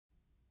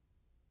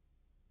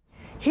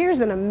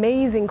Here's an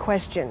amazing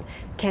question.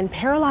 Can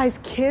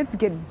paralyzed kids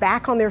get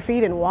back on their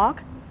feet and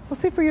walk? Well,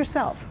 see for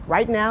yourself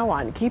right now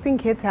on Keeping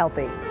Kids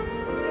Healthy.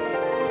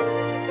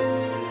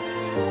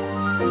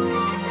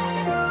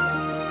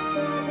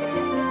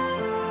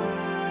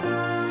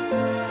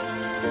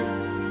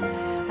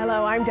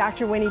 Hello, I'm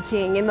Dr. Winnie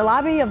King in the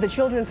lobby of the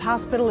Children's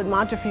Hospital in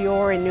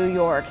Montefiore in New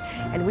York,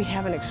 and we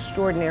have an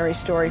extraordinary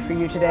story for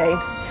you today.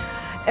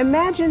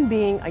 Imagine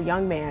being a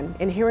young man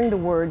and hearing the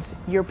words,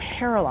 "You're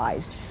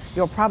paralyzed.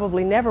 You'll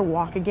probably never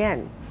walk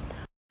again."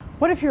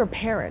 What if you're a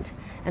parent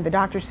and the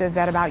doctor says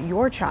that about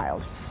your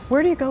child?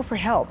 Where do you go for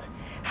help?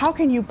 How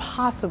can you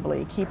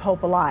possibly keep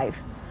hope alive?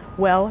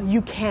 Well,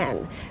 you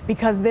can,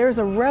 because there's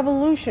a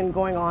revolution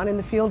going on in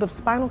the field of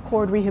spinal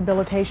cord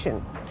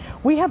rehabilitation.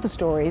 We have the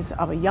stories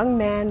of a young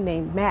man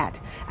named Matt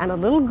and a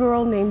little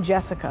girl named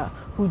Jessica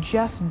who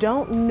just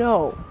don't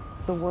know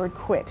the word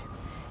quit.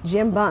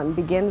 Jim Bunn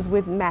begins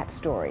with Matt's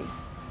story.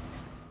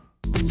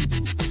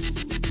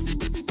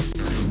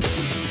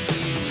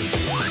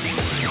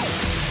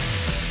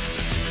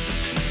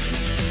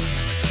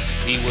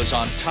 He was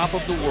on top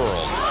of the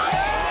world.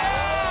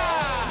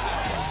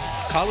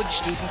 College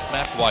student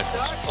Matt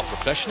Weifels, a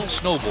professional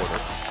snowboarder,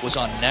 was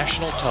on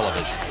national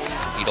television.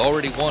 He'd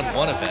already won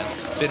one event,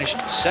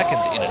 finished second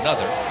in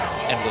another,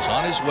 and was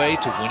on his way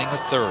to winning a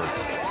third.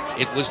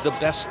 It was the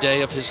best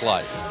day of his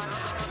life.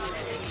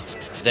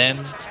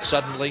 Then,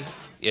 suddenly,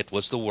 it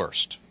was the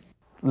worst.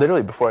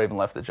 Literally before I even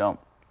left the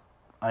jump,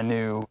 I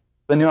knew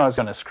I was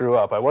going to screw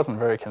up. I wasn't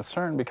very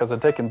concerned because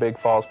I'd taken big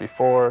falls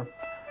before.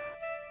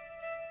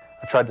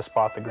 I tried to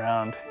spot the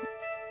ground.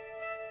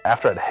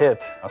 After I'd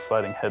hit, I was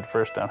sliding head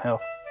first downhill.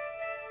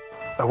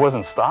 I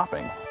wasn't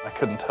stopping. I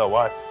couldn't tell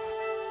why.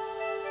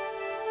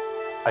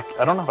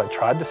 I don't know if I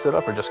tried to sit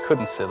up or just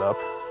couldn't sit up,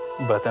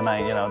 but then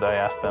I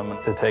asked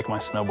them to take my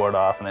snowboard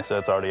off, and they said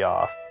it's already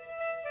off.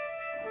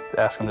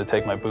 I asked them to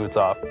take my boots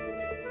off.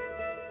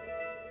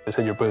 They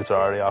said your boots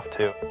are already off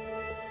too.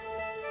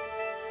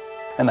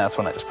 And that's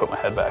when I just put my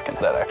head back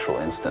into that actual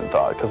instant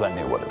thought, because I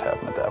knew what had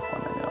happened at that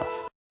point.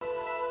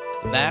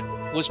 Matt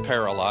was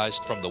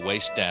paralyzed from the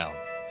waist down.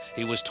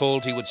 He was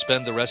told he would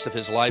spend the rest of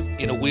his life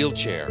in a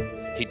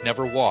wheelchair. He'd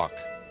never walk,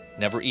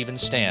 never even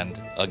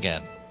stand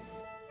again.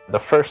 The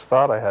first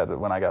thought I had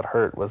when I got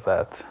hurt was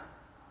that,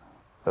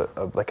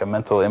 like a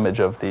mental image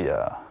of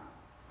the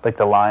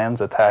lions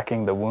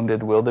attacking the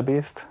wounded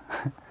wildebeest,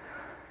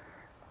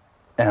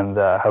 and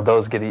how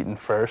those get eaten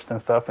first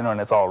and stuff, and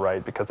it's all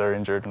right because they're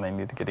injured and they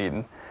need to get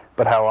eaten.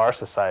 But how our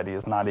society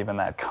is not even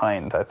that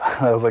kind. That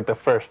was like the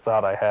first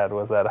thought I had,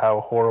 was that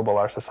how horrible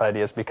our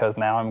society is because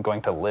now I'm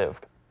going to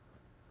live.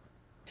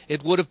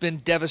 It would have been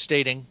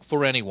devastating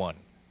for anyone.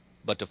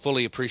 But to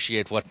fully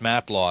appreciate what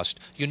Matt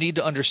lost, you need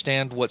to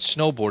understand what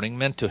snowboarding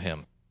meant to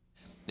him.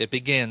 It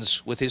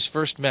begins with his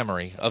first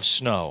memory of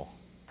snow.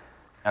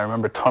 I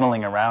remember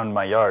tunneling around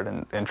my yard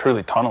and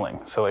truly tunneling.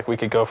 So like we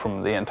could go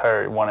from the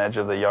entire one edge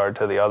of the yard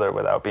to the other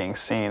without being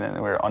seen, and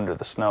we were under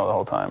the snow the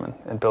whole time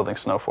and building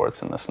snow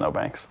forts in the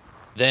snowbanks.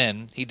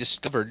 Then he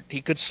discovered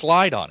he could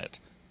slide on it,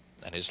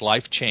 and his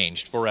life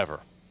changed forever.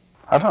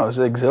 I don't know, it was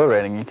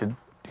exhilarating. You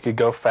could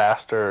go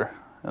faster,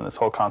 and this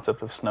whole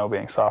concept of snow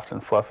being soft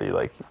and fluffy,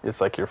 like it's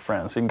like your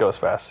friend. So you can go as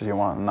fast as you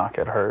want and not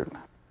get hurt.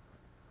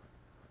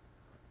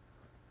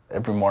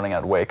 Every morning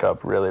I'd wake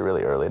up really,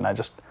 really early, and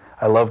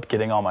I loved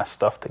getting all my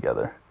stuff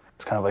together.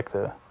 It's kind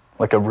of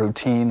like a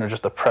routine or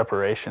just a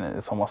preparation.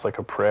 It's almost like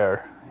a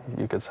prayer,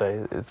 you could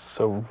say. It's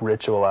so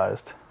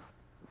ritualized.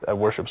 I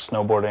worship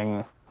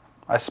snowboarding.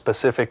 I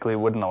specifically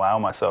wouldn't allow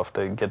myself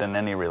to get in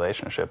any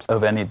relationships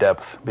of any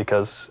depth,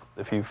 because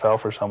if you fell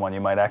for someone,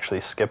 you might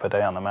actually skip a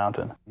day on the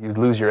mountain. You'd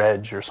lose your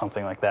edge or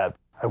something like that.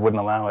 I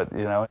wouldn't allow it,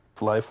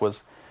 Life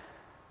was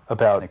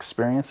about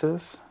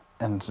experiences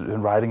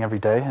and riding every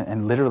day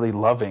and literally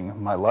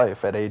loving my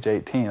life at age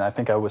 18. I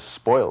think I was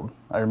spoiled.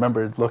 I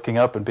remember looking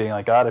up and being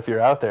like, God, if you're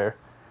out there,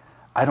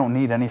 I don't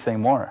need anything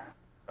more.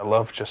 I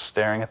love just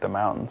staring at the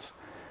mountains.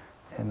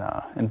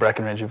 In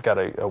Breckenridge, you've got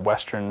a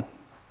western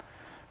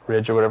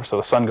ridge or whatever, so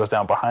the sun goes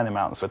down behind the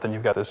mountains, but then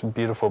you've got this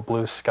beautiful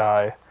blue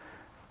sky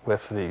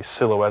with the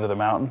silhouette of the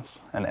mountains,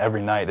 and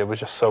every night it was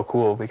just so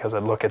cool because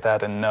I'd look at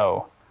that and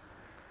know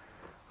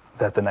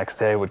that the next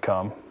day would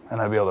come and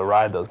I'd be able to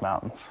ride those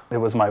mountains. It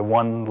was my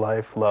one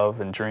life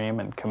love and dream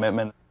and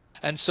commitment.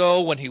 And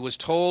so when he was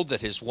told that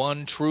his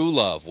one true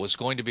love was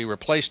going to be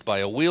replaced by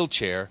a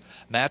wheelchair,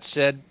 Matt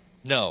said,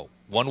 no,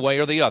 one way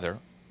or the other,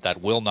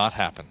 that will not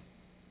happen.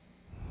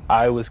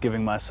 I was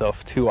giving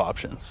myself two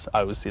options.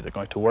 I was either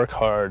going to work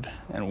hard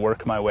and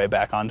work my way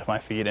back onto my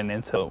feet and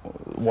into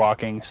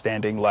walking,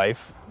 standing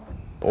life,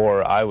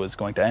 or I was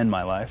going to end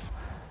my life.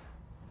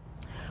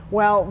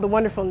 Well, the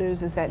wonderful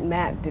news is that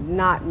Matt did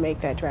not make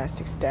that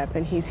drastic step,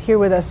 and he's here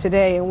with us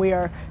today, and we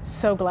are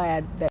so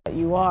glad that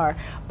you are.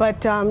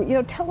 But,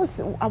 tell us,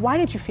 why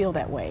did you feel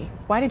that way?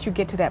 Why did you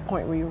get to that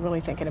point where you were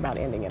really thinking about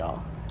ending it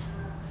all?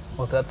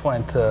 Well, at that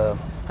point, I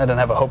didn't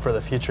have a hope for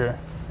the future,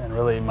 and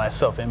really my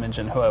self-image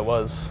and who I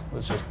was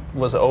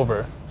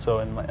over. So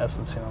in my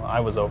essence, you know, I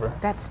was over.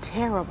 That's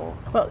terrible.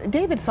 Well,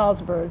 David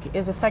Salzberg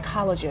is a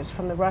psychologist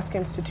from the Rusk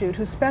Institute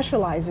who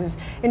specializes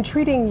in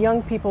treating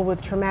young people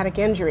with traumatic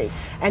injury.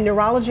 And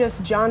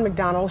neurologist John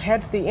McDonald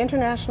heads the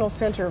International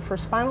Center for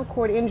Spinal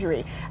Cord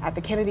Injury at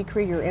the Kennedy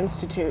Krieger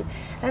Institute.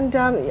 And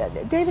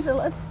David,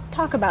 let's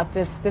talk about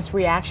this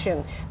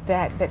reaction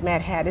that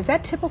Matt had. Is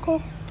that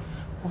typical?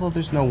 Although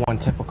there's no one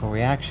typical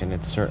reaction,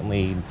 it's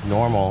certainly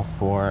normal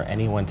for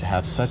anyone to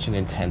have such an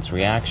intense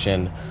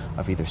reaction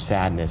of either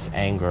sadness,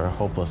 anger,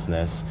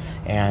 hopelessness,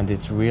 and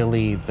it's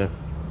really the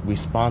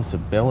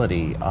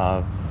responsibility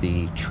of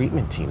the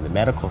treatment team, the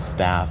medical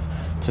staff,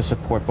 to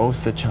support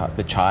both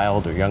the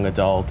child or young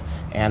adult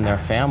and their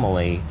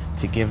family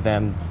to give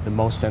them the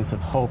most sense of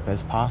hope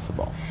as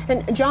possible.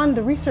 And John,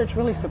 the research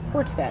really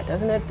supports that,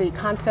 doesn't it? The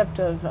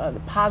concept of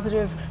the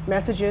positive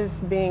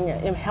messages being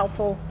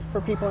helpful for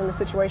people in a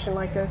situation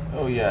like this?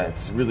 Oh yeah,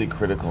 it's really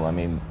critical. I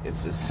mean,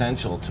 it's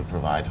essential to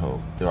provide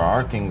hope. There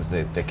are things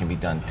that can be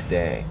done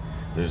today.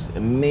 There's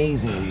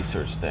amazing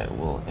research that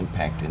will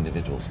impact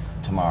individuals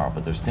tomorrow,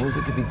 but there's things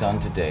that could be done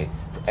today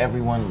for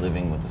everyone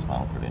living with a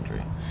spinal cord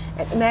injury.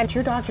 And Matt,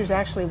 your doctors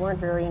actually weren't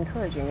very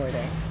encouraging, were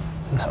they?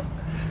 No.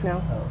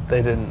 No?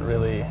 They didn't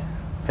really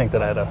think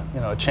that I had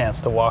a chance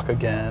to walk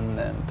again,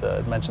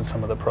 and mentioned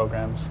some of the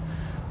programs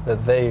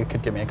that they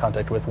could get me in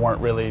contact with weren't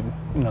really,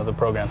 the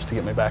programs to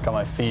get me back on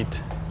my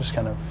feet, just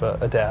kind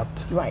of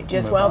adapt. Right,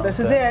 this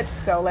is it,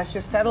 so let's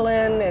just settle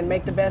in and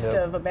make the best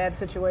of a bad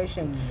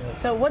situation. Yep.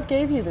 So what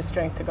gave you the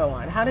strength to go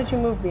on? How did you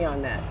move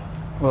beyond that?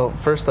 Well,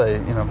 first I,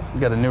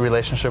 got a new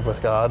relationship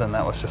with God, and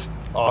that was just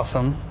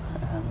awesome,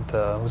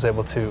 and was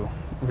able to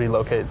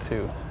relocate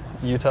to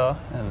Utah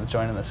and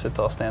join in the Sit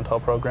Tall, Stand Tall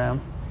program,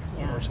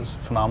 which is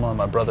phenomenal. And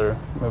my brother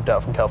moved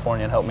out from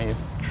California and helped me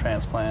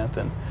transplant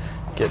and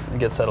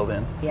get settled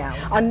in. Yeah.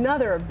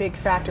 Another big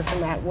factor from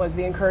that was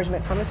the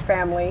encouragement from his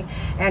family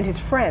and his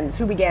friends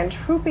who began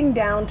trooping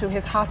down to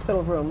his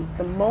hospital room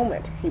the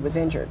moment he was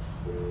injured.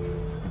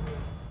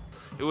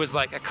 It was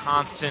like a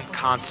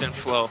constant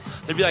flow.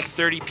 There'd be like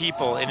 30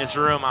 people in his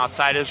room,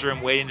 outside his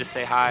room, waiting to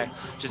say hi.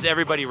 Just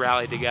everybody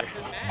rallied together.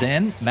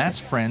 Then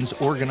Matt's friends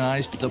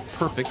organized the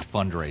perfect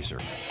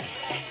fundraiser.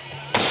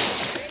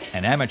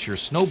 An amateur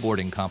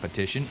snowboarding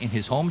competition in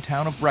his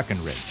hometown of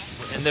Breckenridge.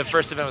 And the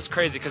first event was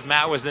crazy because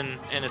Matt was in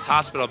his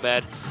hospital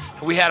bed.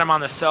 We had him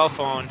on the cell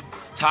phone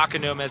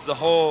talking to him as the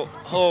whole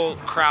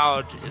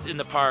crowd in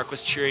the park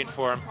was cheering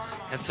for him.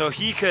 And so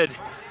he could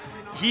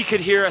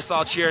hear us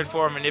all cheering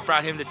for him, and it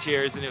brought him to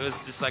tears, and it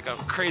was just like a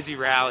crazy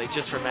rally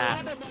just for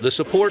Matt. The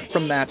support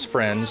from Matt's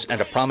friends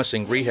and a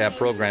promising rehab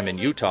program in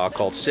Utah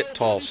called Sit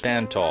Tall,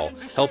 Stand Tall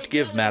helped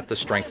give Matt the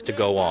strength to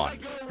go on.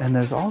 And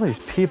there's all these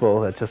people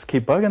that just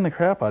keep bugging the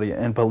crap out of you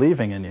and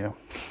believing in you.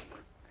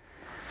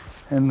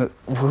 And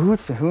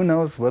who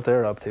knows what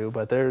they're up to,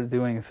 but they're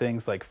doing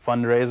things like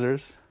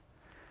fundraisers,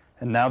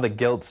 and now the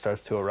guilt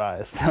starts to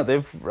arise. Now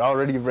they've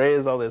already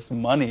raised all this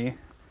money,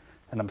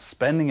 and I'm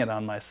spending it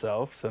on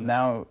myself, so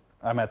now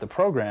I'm at the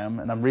program,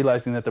 and I'm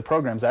realizing that the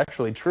program's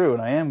actually true,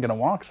 and I am going to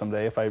walk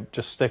someday if I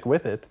just stick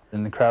with it.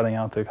 And crowding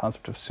out the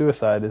concept of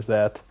suicide is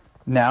that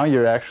now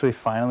you're actually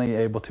finally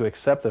able to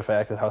accept the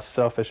fact that how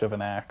selfish of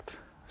an act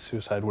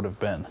suicide would have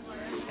been.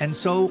 And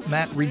so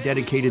Matt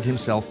rededicated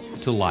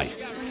himself to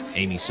life.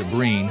 Amy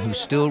Sabrine, who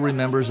still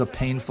remembers a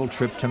painful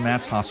trip to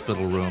Matt's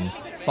hospital room,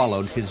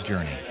 followed his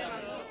journey.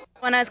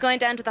 When I was going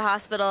down to the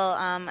hospital,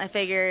 I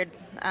figured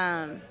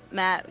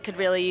Matt could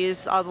really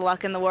use all the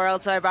luck in the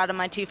world, so I brought him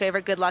my two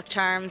favorite good luck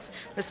charms,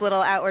 this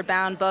little Outward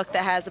Bound book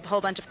that has a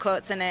whole bunch of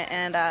quotes in it,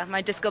 and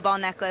my disco ball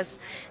necklace,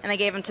 and I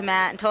gave them to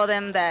Matt and told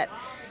him that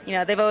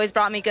they've always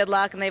brought me good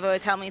luck and they've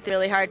always helped me through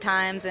really hard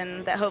times,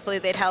 and that hopefully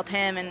they'd help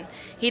him. And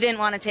he didn't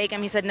want to take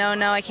them. He said, no,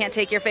 I can't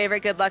take your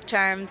favorite good luck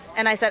charms.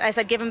 And I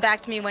said, give them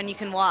back to me when you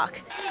can walk.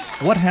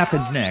 What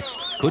happened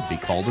next could be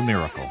called a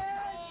miracle.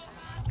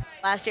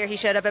 Last year he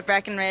showed up at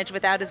Breckenridge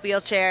without his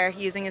wheelchair,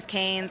 using his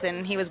canes,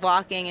 and he was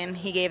walking, and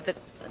he gave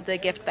the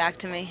gift back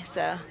to me.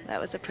 So that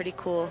was a pretty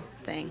cool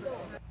thing.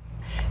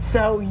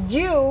 So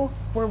you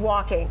were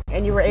walking,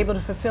 and you were able to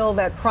fulfill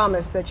that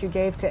promise that you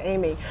gave to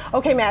Amy.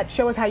 Okay, Matt,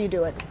 show us how you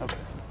do it. Okay.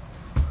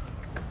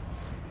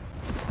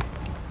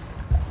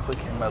 Click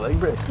in my leg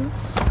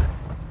braces.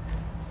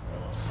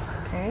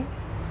 Okay.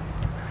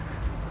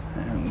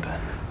 And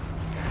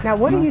now,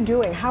 what are you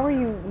doing? How are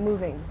you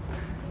moving?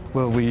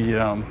 Well, we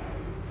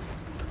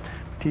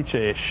teach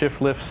a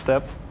shift, lift,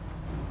 step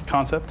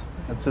concept.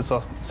 It's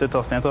sit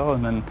tall, stand tall,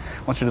 and then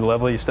once you're to the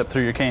level, you step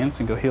through your canes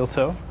and go heel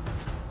toe.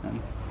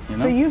 And,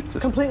 so you've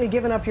completely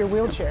given up your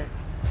wheelchair?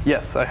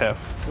 Yes, I have.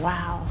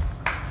 Wow.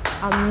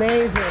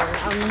 Amazing.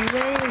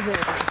 Amazing.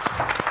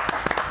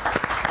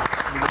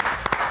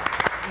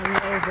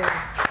 Amazing.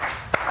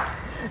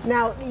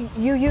 Now,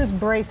 you use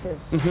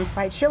braces,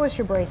 right? Show us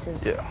your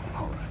braces. Yeah,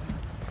 all right.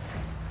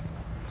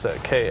 It's a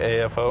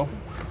KAFO,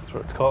 that's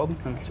what it's called,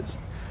 and it just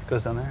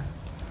goes down there.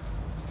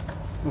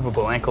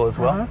 Movable ankle as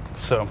well.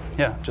 So,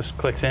 yeah, just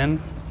clicks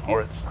in,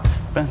 or it's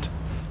bent.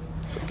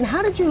 So. And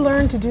how did you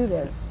learn to do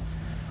this?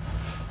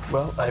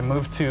 Well, I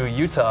moved to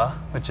Utah,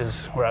 which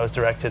is where I was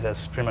directed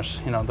as pretty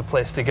much, the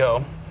place to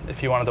go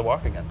if you wanted to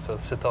walk again. So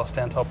the Sit Tall,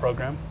 Stand Tall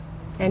program.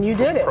 And you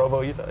did it.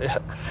 Provo, Utah, yeah.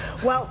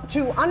 Well,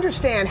 to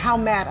understand how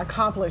Matt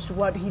accomplished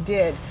what he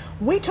did,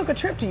 we took a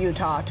trip to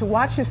Utah to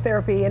watch his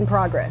therapy in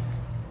progress.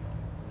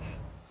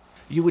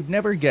 You would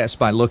never guess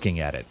by looking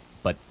at it,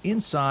 but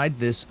inside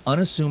this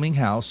unassuming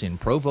house in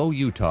Provo,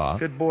 Utah,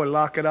 Good boy,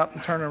 lock it up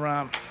and turn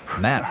around.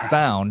 Matt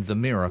found the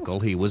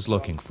miracle he was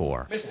looking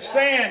for. Mr.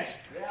 Sands,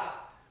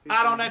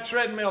 out on that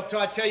treadmill till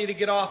I tell you to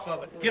get off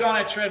of it. Get on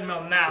that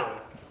treadmill now.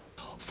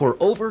 For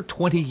over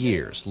 20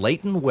 years,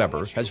 Leighton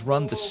Weber has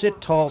run the Sit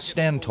Tall,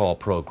 Stand Tall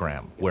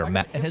program, where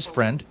Matt and his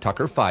friend,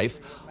 Tucker Fife,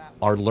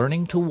 are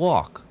learning to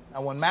walk.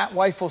 Now, when Matt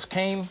Weifels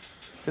came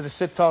to the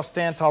Sit Tall,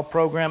 Stand Tall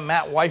program,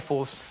 Matt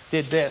Weifels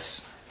did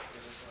this.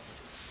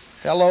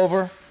 Fell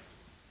over.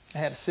 I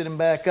had to sit him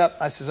back up.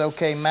 I says,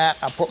 okay, Matt,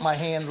 I put my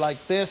hand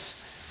like this.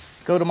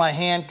 Go to my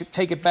hand,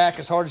 take it back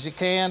as hard as you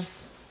can.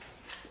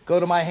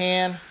 Go to my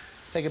hand,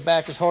 take it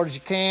back as hard as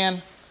you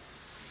can.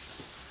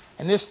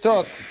 And this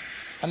took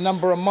a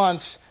number of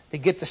months to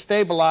get the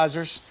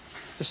stabilizers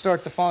to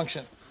start to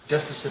function.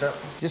 Just to sit up?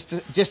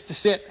 Just to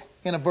sit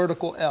in a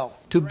vertical L.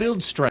 To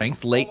build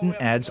strength, Leighton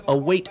adds a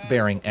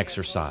weight-bearing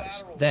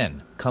exercise.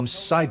 Then comes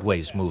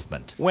sideways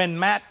movement. When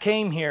Matt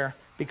came here,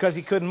 because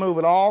he couldn't move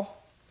at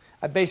all,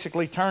 I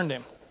basically turned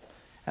him.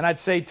 And I'd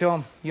say to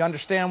him, you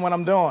understand what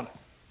I'm doing?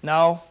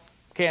 No,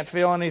 can't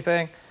feel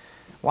anything.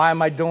 Why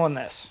am I doing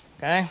this?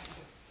 Okay?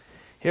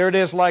 Here it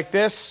is like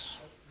this,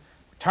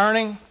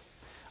 turning.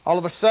 All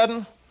of a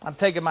sudden, I'm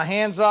taking my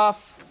hands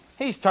off.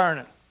 He's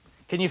turning.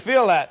 Can you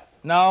feel that?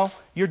 No,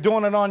 you're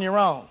doing it on your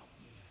own.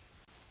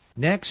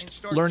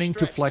 Next, learning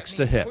to flex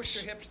the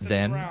hips.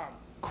 Then,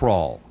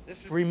 crawl.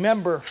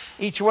 Remember,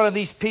 each one of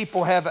these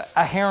people have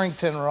a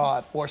Harrington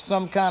rod or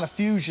some kind of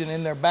fusion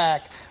in their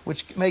back,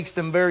 which makes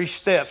them very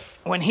stiff.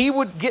 When he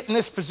would get in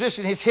this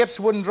position, his hips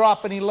wouldn't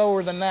drop any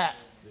lower than that.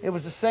 It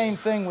was the same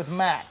thing with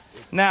Matt.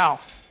 Now,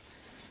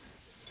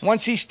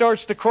 once he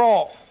starts to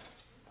crawl,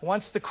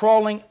 once the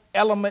crawling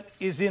element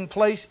is in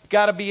place,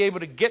 got to be able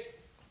to get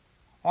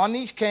on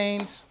these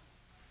canes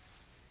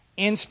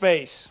in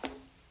space.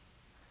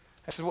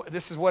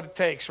 This is what it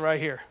takes right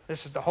here.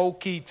 This is the whole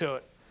key to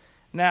it.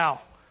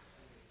 Now,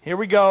 here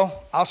we go.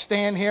 I'll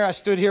stand here. I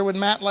stood here with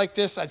Matt like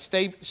this. I'd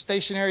stay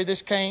stationary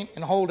this cane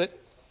and hold it.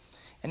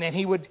 And then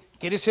he would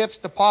get his hips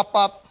to pop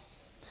up.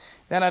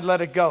 Then I'd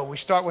let it go. We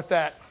start with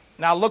that.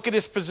 Now look at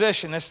his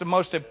position. This is the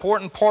most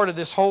important part of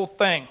this whole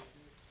thing.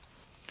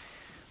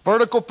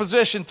 Vertical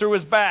position through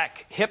his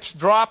back. Hips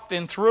dropped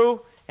and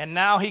through, and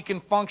now he can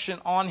function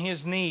on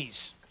his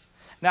knees.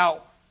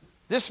 Now,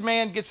 this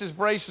man gets his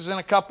braces in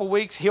a couple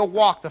weeks. He'll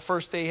walk the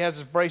first day he has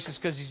his braces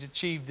because he's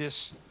achieved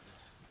this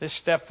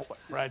step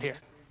right here.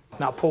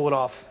 Now pull it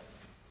off.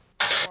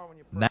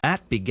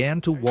 Matt began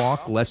to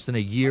walk less than a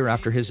year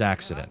after his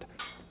accident,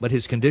 but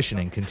his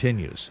conditioning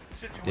continues.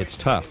 It's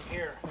tough.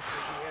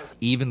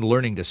 Even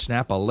learning to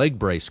snap a leg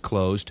brace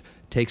closed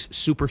takes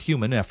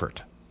superhuman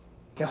effort.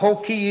 The whole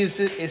key is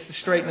to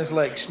straighten his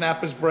leg,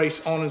 snap his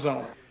brace on his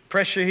own.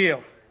 Press your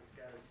heel.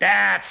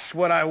 That's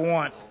what I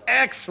want.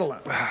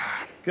 Excellent.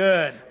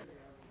 Good.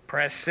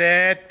 Press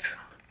it.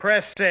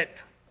 Press it.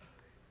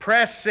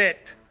 Press it.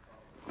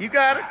 You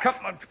got it. Come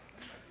on.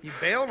 You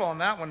bailed on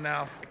that one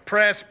now.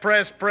 Press,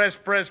 press, press,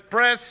 press,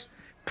 press.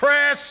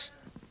 Press.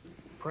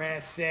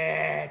 Press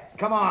it.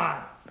 Come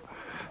on.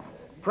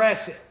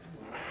 Press it.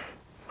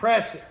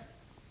 Press it.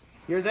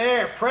 You're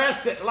there.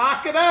 Press it.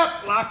 Lock it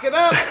up. Lock it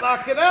up.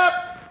 Lock it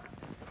up.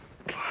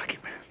 Lock it,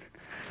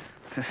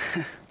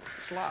 man.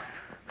 It's locked.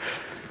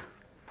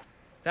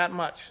 That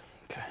much.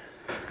 Okay.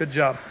 Good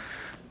job.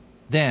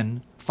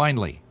 Then,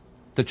 finally,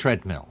 the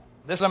treadmill.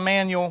 This is a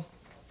manual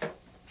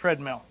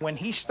treadmill. When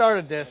he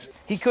started this,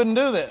 he couldn't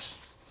do this.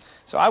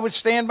 So I would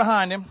stand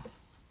behind him,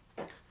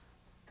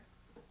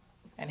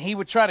 and he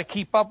would try to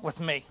keep up with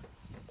me.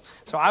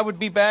 So I would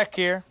be back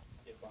here.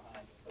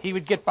 He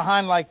would get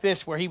behind like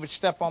this, where he would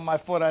step on my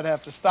foot, I'd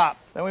have to stop.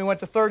 Then we went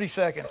to 30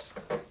 seconds.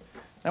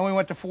 Then we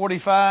went to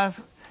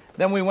 45.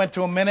 Then we went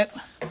to a minute.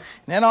 And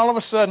then all of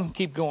a sudden,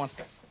 keep going.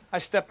 I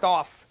stepped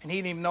off, and he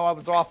didn't even know I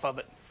was off of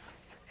it.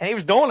 And he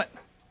was doing it.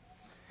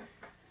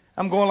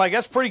 I'm going like,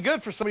 that's pretty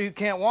good for somebody who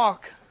can't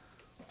walk.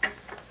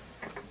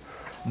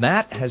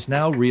 Matt has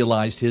now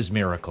realized his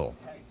miracle,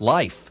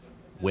 life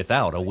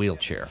without a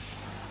wheelchair.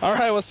 All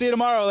right, we'll see you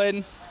tomorrow,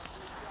 Leighton.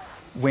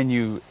 When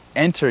you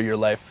enter your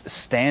life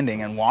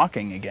standing and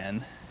walking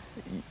again,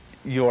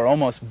 you are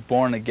almost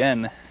born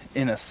again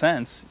in a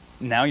sense.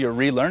 Now you're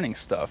relearning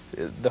stuff.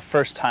 The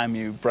first time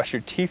you brush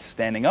your teeth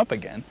standing up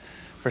again,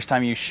 first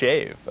time you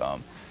shave,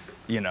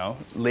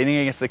 leaning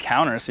against the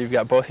counter so you've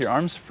got both your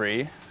arms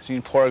free, so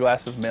you can pour a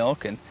glass of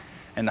milk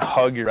and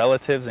hug your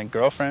relatives and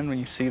girlfriend when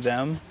you see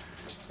them,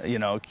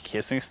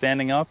 kissing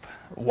standing up,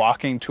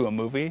 walking to a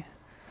movie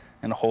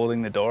and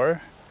holding the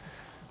door.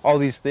 All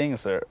these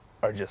things are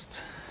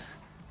just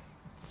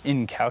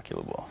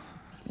incalculable.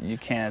 You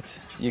can't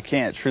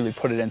truly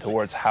put it into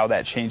words how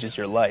that changes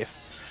your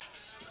life.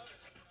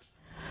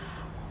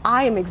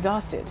 I am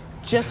exhausted.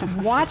 just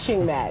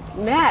watching that.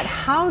 Matt,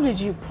 how did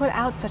you put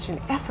out such an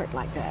effort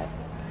like that?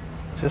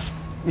 Just,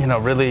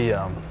 really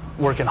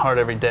working hard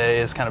every day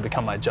has kind of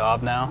become my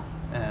job now.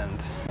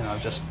 And,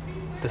 I've just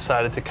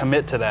decided to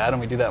commit to that. And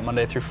we do that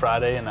Monday through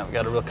Friday. And I've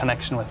got a real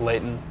connection with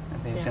Leighton.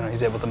 And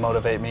he's able to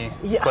motivate me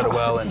quite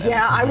well. And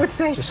I would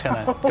say just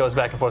kind of goes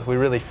back and forth. We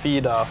really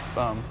feed off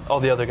all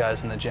the other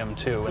guys in the gym,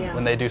 too.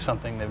 When they do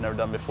something they've never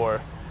done before,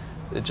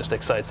 it just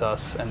excites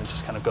us, and it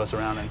just kind of goes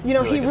around. And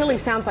he really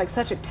sounds like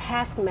such a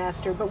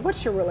taskmaster, but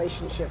what's your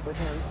relationship with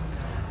him?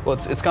 Well,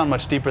 it's gone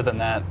much deeper than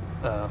that.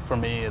 For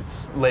me,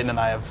 Leighton and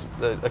I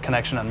have a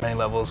connection on many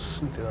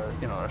levels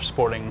to our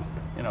sporting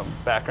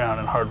background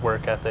and hard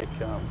work ethic.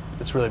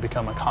 It's really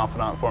become a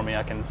confidant for me.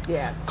 I can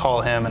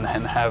call him and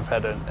have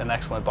had an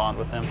excellent bond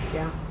with him.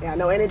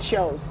 And it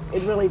shows.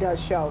 It really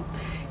does show.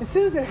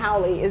 Susan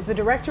Howley is the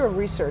Director of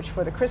Research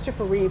for the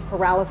Christopher Reeve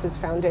Paralysis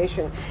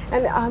Foundation.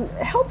 And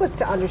help us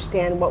to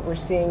understand what we're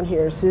seeing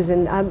here,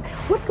 Susan.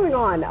 What's going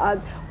on?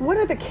 What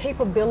are the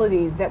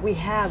capabilities that we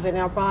have in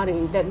our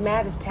body that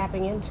Matt is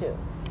tapping into?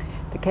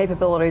 The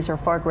capabilities are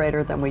far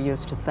greater than we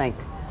used to think.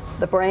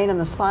 The brain and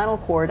the spinal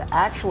cord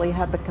actually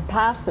have the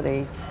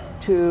capacity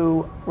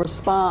to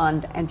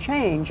respond and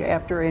change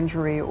after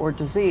injury or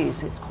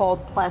disease. It's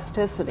called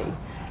plasticity.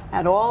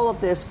 And all of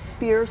this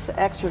fierce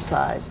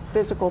exercise,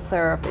 physical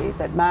therapy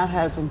that Matt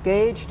has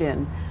engaged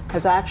in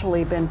has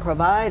actually been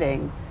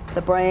providing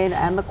the brain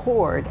and the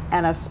cord,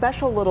 and a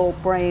special little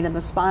brain in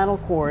the spinal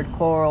cord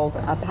called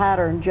a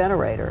pattern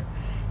generator.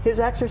 His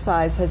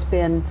exercise has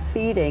been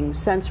feeding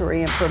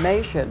sensory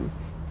information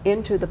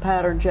into the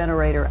pattern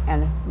generator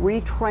and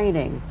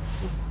retraining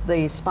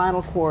the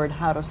spinal cord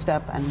how to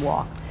step and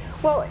walk.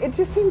 Well, it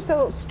just seems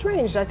so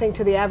strange, I think,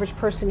 to the average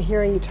person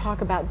hearing you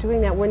talk about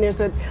doing that when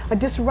there's a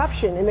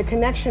disruption in the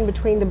connection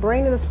between the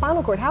brain and the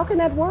spinal cord. How can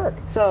that work?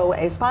 So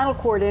a spinal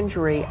cord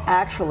injury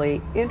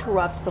actually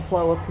interrupts the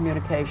flow of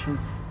communication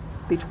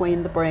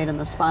between the brain and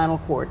the spinal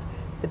cord.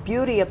 The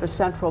beauty of the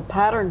central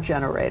pattern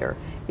generator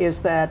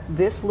is that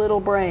this little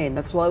brain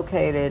that's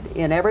located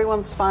in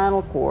everyone's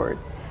spinal cord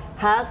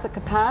has the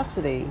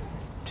capacity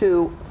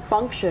to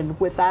function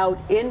without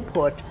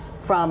input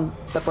from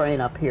the brain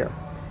up here.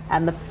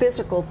 And the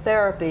physical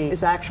therapy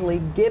is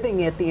actually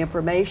giving it the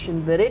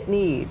information that it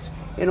needs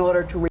in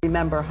order to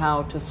remember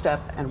how to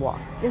step and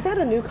walk. Is that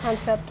a new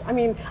concept? I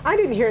mean, I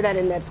didn't hear that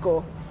in med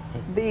school.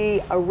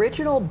 The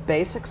original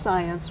basic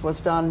science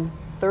was done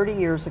 30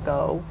 years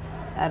ago,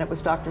 and it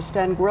was Dr.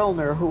 Sten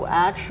Grillner who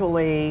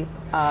actually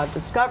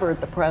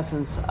discovered the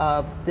presence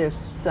of this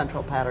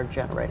central pattern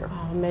generator.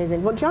 Oh,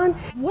 amazing. Well, John,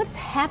 what's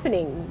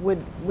happening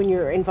when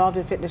you're involved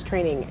in fitness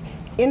training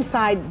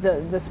inside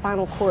the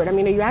spinal cord? I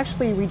mean, are you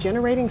actually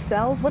regenerating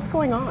cells? What's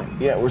going on?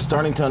 Yeah, we're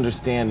starting to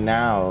understand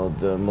now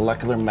the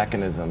molecular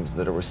mechanisms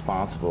that are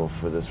responsible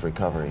for this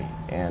recovery.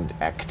 And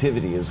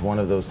activity is one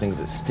of those things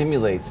that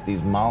stimulates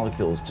these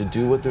molecules to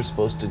do what they're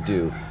supposed to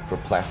do for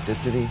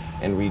plasticity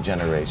and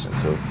regeneration.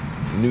 So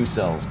new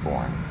cells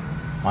born,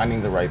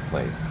 finding the right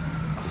place,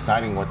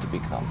 deciding what to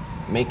become,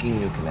 making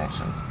new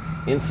connections,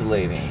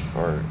 insulating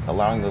or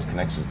allowing those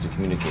connections to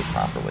communicate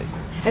properly.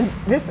 And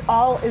this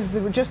all is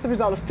just the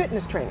result of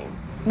fitness training,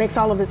 makes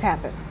all of this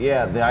happen.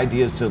 Yeah, the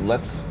idea is to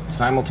let's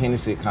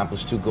simultaneously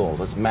accomplish two goals.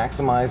 Let's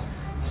maximize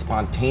the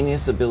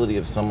spontaneous ability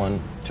of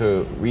someone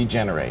to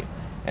regenerate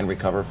and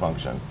recover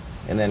function,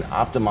 and then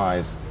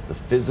optimize the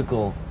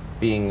physical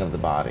being of the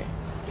body.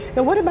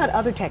 Now, what about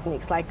other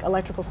techniques like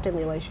electrical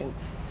stimulation?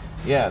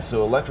 Yeah,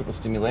 so electrical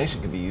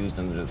stimulation can be used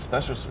under the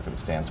special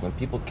circumstance when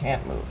people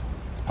can't move.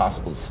 It's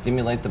possible to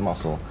stimulate the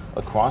muscle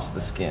across the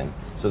skin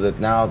so that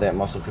now that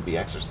muscle could be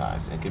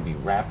exercised and could be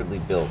rapidly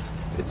built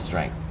its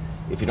strength.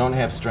 If you don't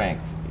have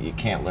strength, you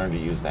can't learn to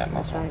use that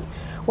muscle. That's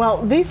right.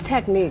 Well, these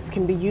techniques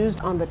can be used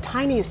on the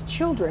tiniest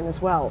children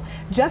as well.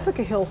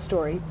 Jessica Hill's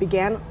story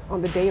began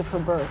on the day of her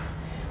birth.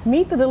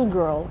 Meet the little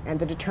girl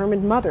and the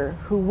determined mother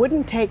who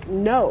wouldn't take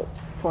no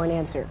for an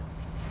answer.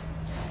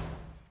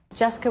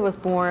 Jessica was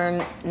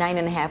born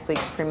 9.5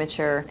 weeks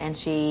premature, and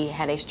she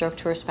had a stroke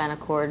to her spinal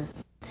cord.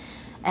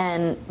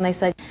 And they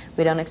said,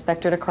 we don't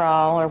expect her to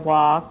crawl or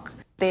walk.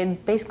 They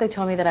basically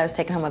told me that I was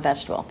taking home a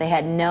vegetable. They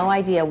had no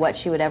idea what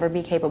she would ever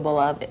be capable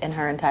of in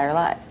her entire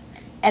life.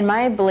 And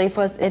my belief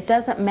was, it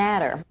doesn't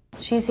matter.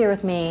 She's here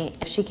with me.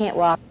 If she can't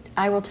walk,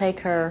 I will take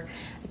her,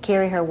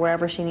 carry her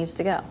wherever she needs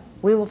to go.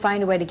 We will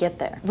find a way to get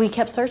there. We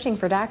kept searching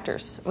for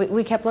doctors.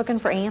 We kept looking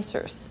for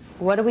answers.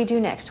 What do we do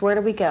next? Where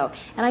do we go?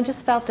 And I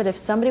just felt that if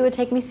somebody would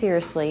take me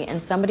seriously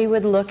and somebody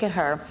would look at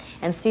her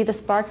and see the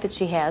spark that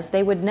she has,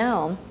 they would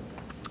know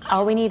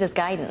all we need is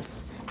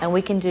guidance, and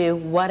we can do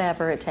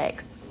whatever it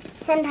takes.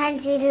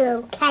 Sometimes you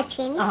do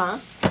catching. A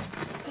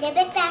little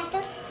bit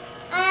faster.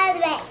 All the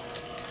way.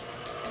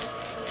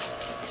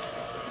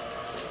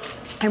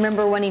 I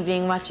remember one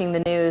evening watching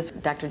the news,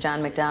 Dr.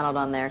 John McDonald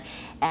on there,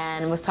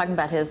 and was talking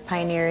about his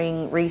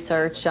pioneering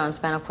research on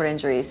spinal cord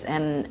injuries,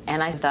 and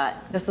I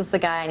thought, this is the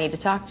guy I need to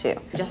talk to.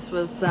 Jess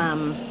was,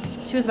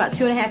 she was about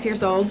 2.5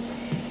 years old,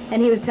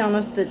 and he was telling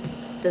us that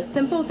the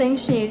simple thing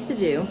she needed to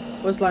do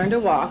was learn to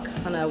walk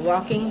on a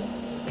walking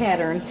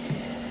pattern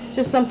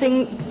Just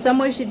some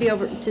way she'd be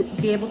able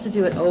to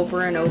do it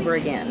over and over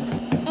again.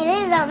 It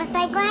is almost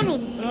like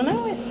running. I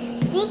know it.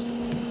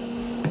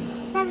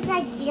 See? Sounds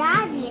like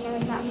jogging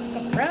or something.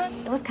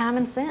 It was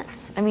common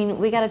sense. I mean,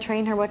 we got to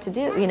train her what to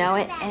do, you know,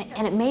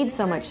 and it made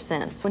so much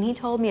sense. When he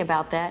told me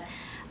about that,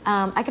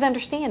 I could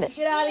understand it.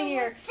 Get out of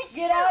here.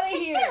 Get out of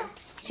here.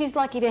 She's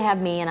lucky to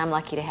have me, and I'm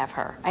lucky to have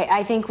her.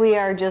 I think we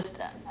are just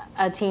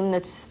a team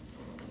that's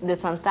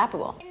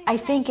unstoppable. I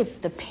think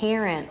if the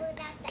parent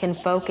can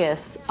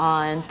focus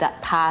on the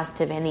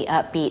positive and the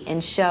upbeat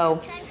and show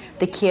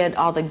the kid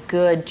all the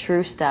good,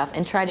 true stuff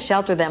and try to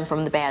shelter them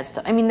from the bad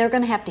stuff. I mean, they're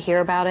going to have to hear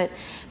about it,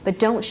 but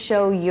don't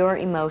show your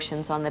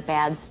emotions on the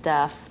bad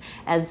stuff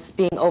as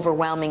being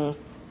overwhelming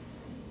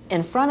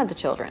in front of the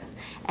children.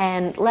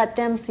 And let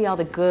them see all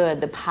the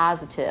good, the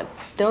positive.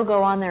 They'll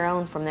go on their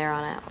own from there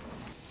on out.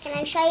 Can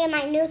I show you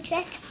my new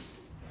trick?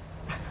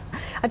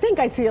 I think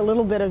I see a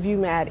little bit of you,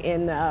 Matt,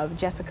 in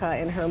Jessica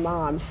and her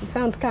mom. It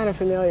sounds kind of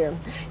familiar.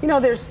 You know,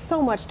 there's so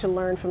much to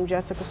learn from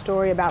Jessica's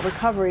story about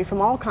recovery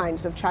from all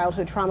kinds of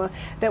childhood trauma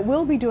that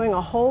we'll be doing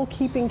a whole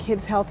Keeping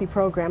Kids Healthy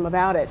program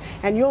about it.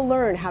 And you'll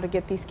learn how to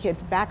get these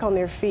kids back on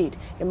their feet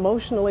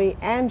emotionally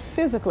and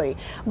physically.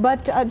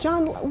 But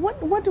John,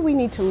 what do we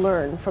need to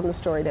learn from the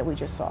story that we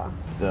just saw?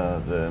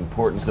 The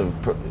importance of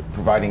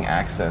providing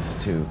access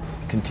to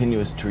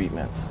continuous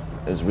treatments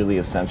is really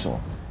essential.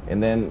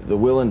 And then the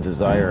will and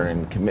desire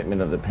and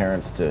commitment of the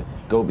parents to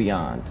go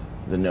beyond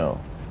the no,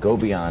 go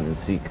beyond and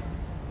seek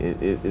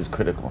is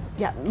critical.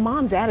 Yeah,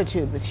 Mom's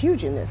attitude was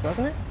huge in this,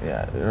 wasn't it?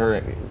 Yeah,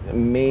 her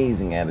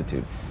amazing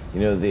attitude.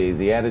 You know,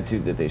 the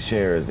attitude that they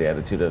share is the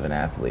attitude of an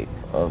athlete,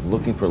 of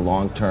looking for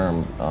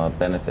long-term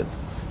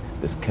benefits,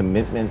 this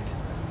commitment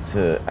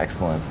to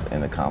excellence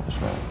and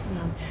accomplishment.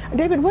 Yeah.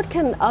 David, what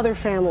can other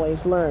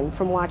families learn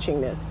from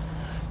watching this?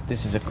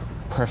 This is a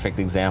perfect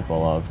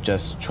example of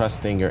just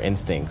trusting your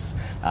instincts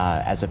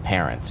as a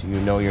parent. You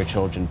know your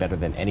children better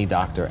than any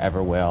doctor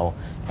ever will,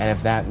 and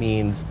if that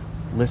means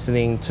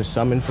listening to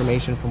some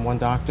information from one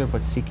doctor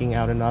but seeking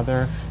out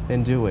another,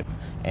 then do it.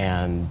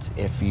 And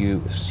if you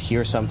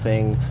hear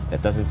something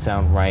that doesn't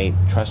sound right,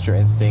 trust your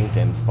instinct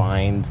and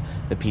find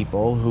the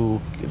people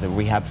the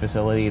rehab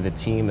facility, the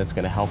team that's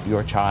going to help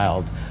your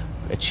child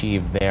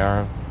achieve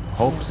their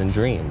hopes and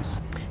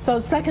dreams. So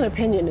second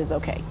opinion is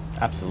okay?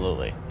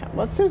 Absolutely.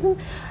 Well, Susan,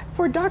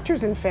 for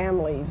doctors and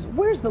families,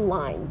 where's the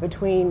line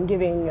between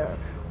giving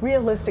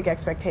realistic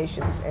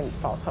expectations and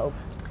false hope?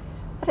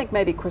 I think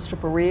maybe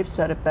Christopher Reeve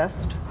said it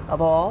best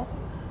of all,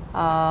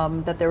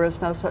 that there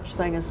is no such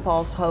thing as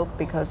false hope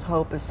because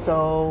hope is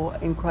so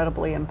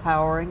incredibly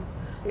empowering.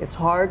 It's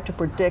hard to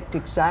predict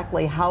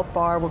exactly how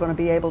far we're going to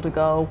be able to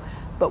go,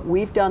 but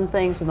we've done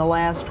things in the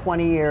last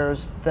 20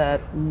 years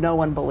that no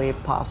one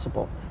believed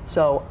possible.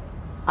 So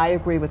I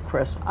agree with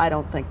Chris. I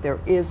don't think there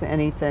is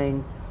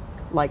anything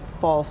like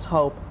false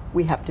hope.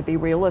 We have to be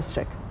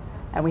realistic,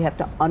 and we have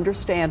to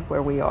understand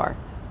where we are,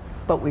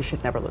 but we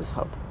should never lose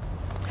hope.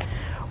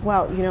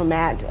 Well, you know,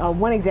 Matt,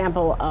 one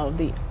example of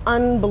the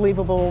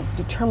unbelievable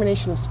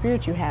determination of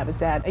spirit you have is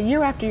that a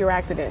year after your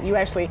accident, you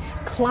actually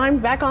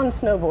climbed back on the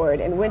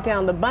snowboard and went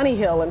down the Bunny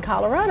Hill in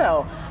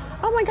Colorado.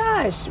 Oh my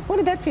gosh, what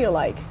did that feel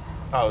like?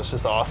 Oh, it was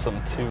just awesome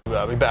to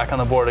be back on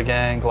the board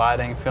again,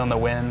 gliding, feeling the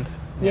wind.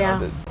 You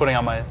know, putting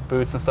on my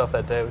boots and stuff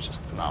that day was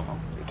just phenomenal.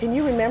 Can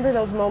you remember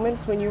those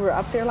moments when you were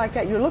up there like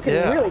that? You're looking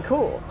really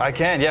cool. I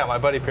can, yeah. My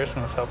buddy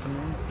Pearson was helping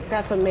me.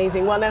 That's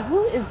amazing. Well, now,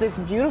 who is this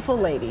beautiful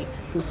lady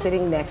who's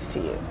sitting next to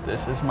you?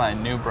 This is my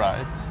new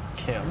bride,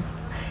 Kim.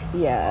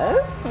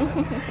 Yes.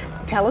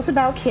 Tell us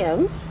about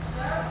Kim.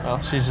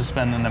 Well, she's just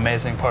been an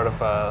amazing part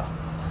of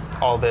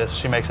all this.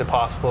 She makes it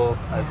possible.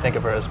 I think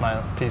of her as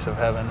my piece of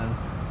heaven.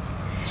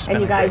 And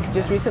you guys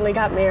just recently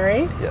got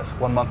married? Yes,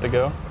 1 month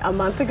ago. A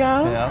month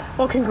ago? Yeah.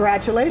 Well,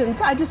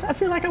 congratulations. I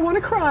feel like I want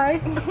to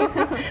cry.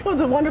 It was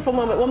a wonderful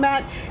moment. Well,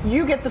 Matt,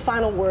 you get the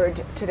final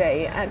word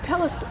today.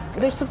 Tell us,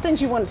 there's some things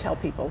you want to tell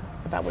people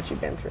about what you've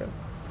been through.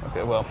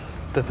 Okay, well,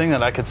 the thing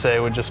that I could say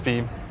would just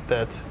be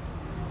that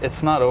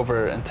it's not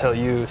over until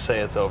you say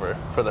it's over,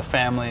 for the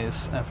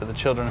families and for the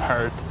children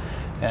hurt,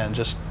 and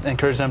just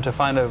encourage them to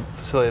find a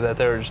facility that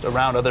they're just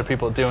around other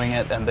people doing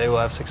it and they will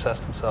have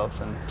success themselves,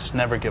 and just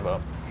never give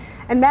up.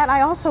 And Matt,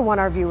 I also want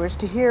our viewers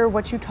to hear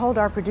what you told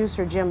our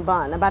producer, Jim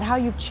Bunn, about how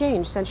you've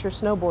changed since your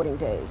snowboarding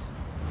days.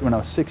 When I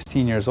was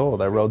 16 years old,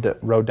 I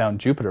rode down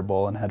Jupiter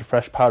Bowl and had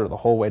fresh powder the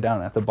whole way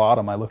down. At the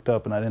bottom, I looked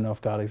up and I didn't know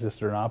if God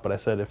existed or not, but I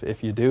said,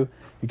 if you do,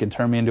 you can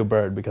turn me into a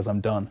bird because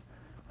I'm done.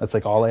 That's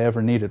like all I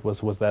ever needed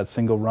was that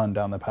single run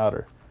down the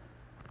powder.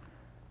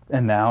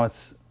 And now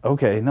it's,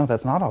 okay, no,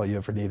 that's not all you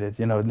ever needed.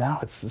 You know, now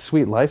it's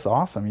sweet, life's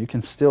awesome. You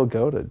can still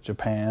go to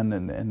Japan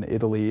and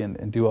Italy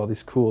and do all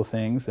these cool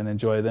things and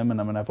enjoy them, and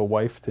I'm going to have a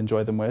wife to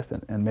enjoy them with,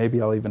 and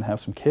maybe I'll even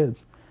have some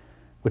kids,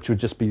 which would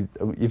just be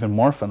an even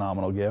more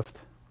phenomenal gift,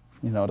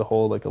 you know, to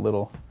hold like a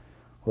little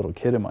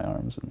kid in my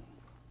arms. And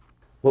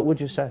what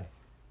would you say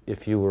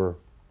if you were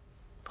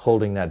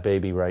holding that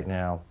baby right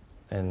now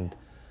and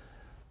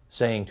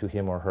saying to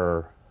him or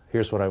her,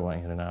 here's what I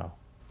want you to know?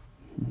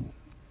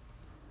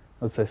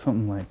 I would say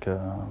something like,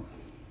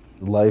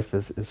 Life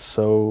is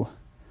so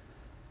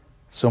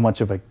much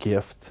of a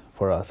gift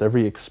for us.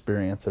 Every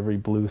experience, every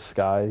blue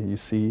sky you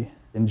see,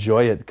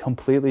 enjoy it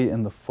completely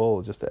in the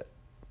full, just at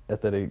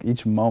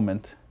each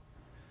moment.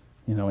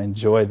 You know,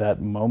 enjoy that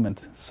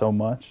moment so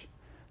much,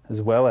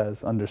 as well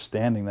as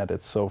understanding that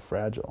it's so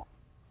fragile.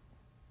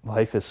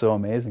 Life is so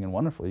amazing and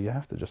wonderful. You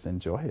have to just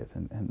enjoy it.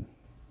 And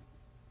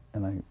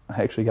I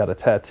actually got a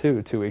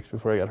tattoo 2 weeks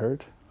before I got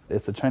hurt.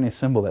 It's a Chinese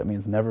symbol that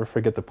means never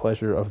forget the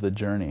pleasure of the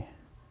journey.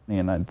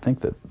 And I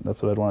think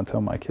that's what I'd want to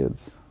tell my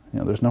kids. You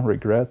know, there's no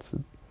regrets.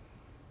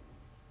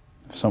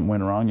 If something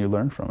went wrong, you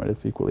learn from it.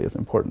 It's equally as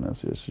important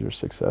as your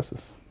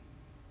successes.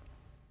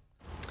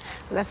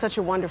 That's such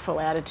a wonderful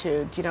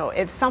attitude. You know,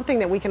 it's something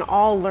that we can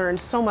all learn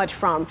so much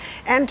from.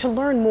 And to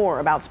learn more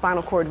about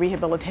spinal cord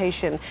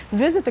rehabilitation,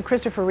 visit the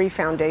Christopher Reeve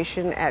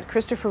Foundation at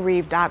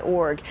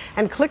christopherreeve.org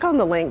and click on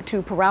the link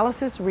to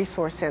Paralysis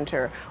Resource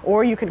Center,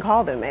 or you can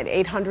call them at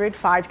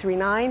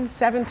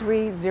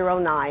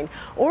 800-539-7309,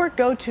 or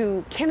go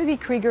to Kennedy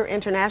Krieger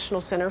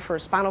International Center for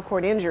Spinal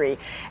Cord Injury,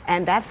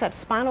 and that's at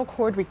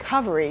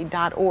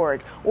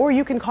spinalcordrecovery.org, or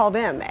you can call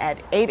them at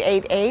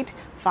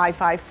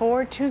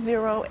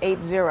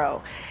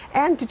 888-554-2080.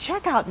 And to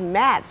check out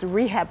Matt's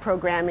rehab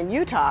program in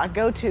Utah,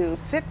 go to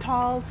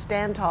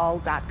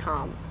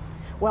sittallstandtall.com.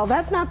 Well,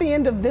 that's not the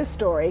end of this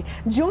story.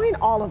 Join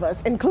all of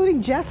us,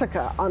 including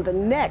Jessica, on the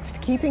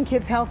next Keeping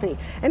Kids Healthy,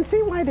 and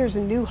see why there's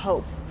a new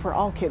hope for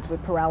all kids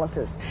with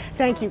paralysis.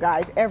 Thank you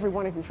guys, every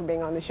one of you, for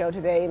being on the show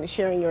today and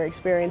sharing your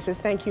experiences.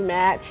 Thank you,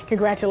 Matt.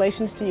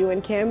 Congratulations to you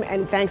and Kim,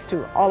 and thanks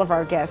to all of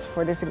our guests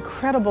for this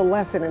incredible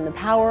lesson in the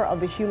power of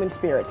the human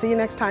spirit. See you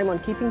next time on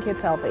Keeping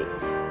Kids Healthy.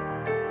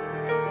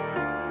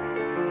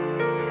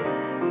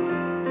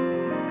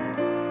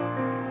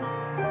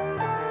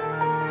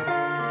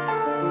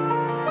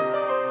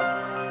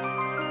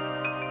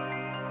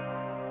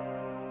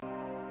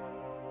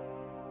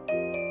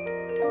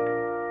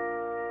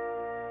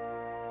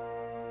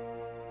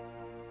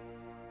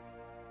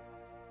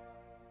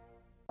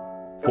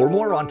 For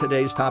more on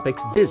today's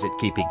topics, visit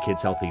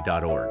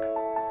keepingkidshealthy.org.